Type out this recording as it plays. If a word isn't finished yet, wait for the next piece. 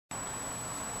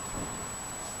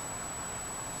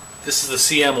This is the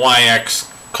CMYX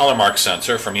color mark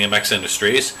sensor from EMX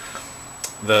Industries.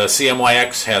 The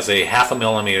CMYX has a 1/2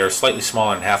 millimeter, slightly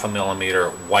smaller than 1/2 millimeter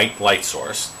white light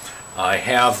source. I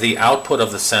have the output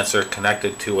of the sensor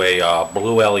connected to a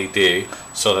blue LED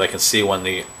so that I can see when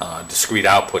the discrete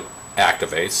output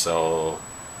activates. So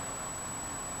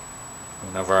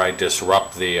whenever I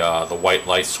disrupt the white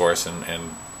light source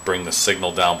and bring the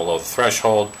signal down below the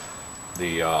threshold,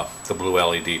 the blue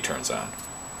LED turns on.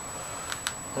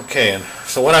 Okay, and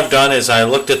so what I've done is I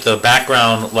looked at the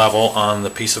background level on the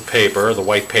piece of paper, the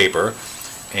white paper,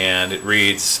 and it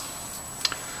reads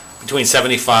between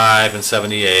 75 and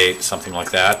 78, something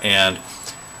like that, and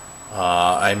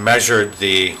I measured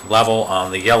the level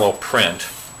on the yellow print,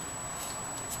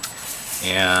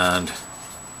 and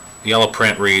the yellow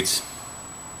print reads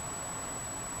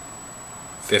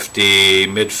 50,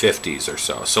 mid-50s or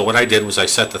so. So what I did was I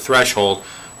set the threshold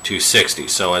to 60.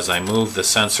 So as I move the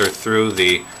sensor through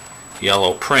the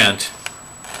yellow print,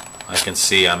 I can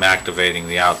see I'm activating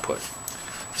the output.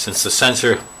 Since the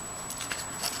sensor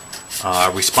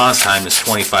response time is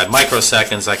 25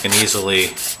 microseconds, I can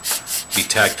easily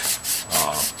detect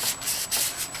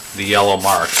the yellow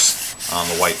marks on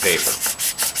the white paper.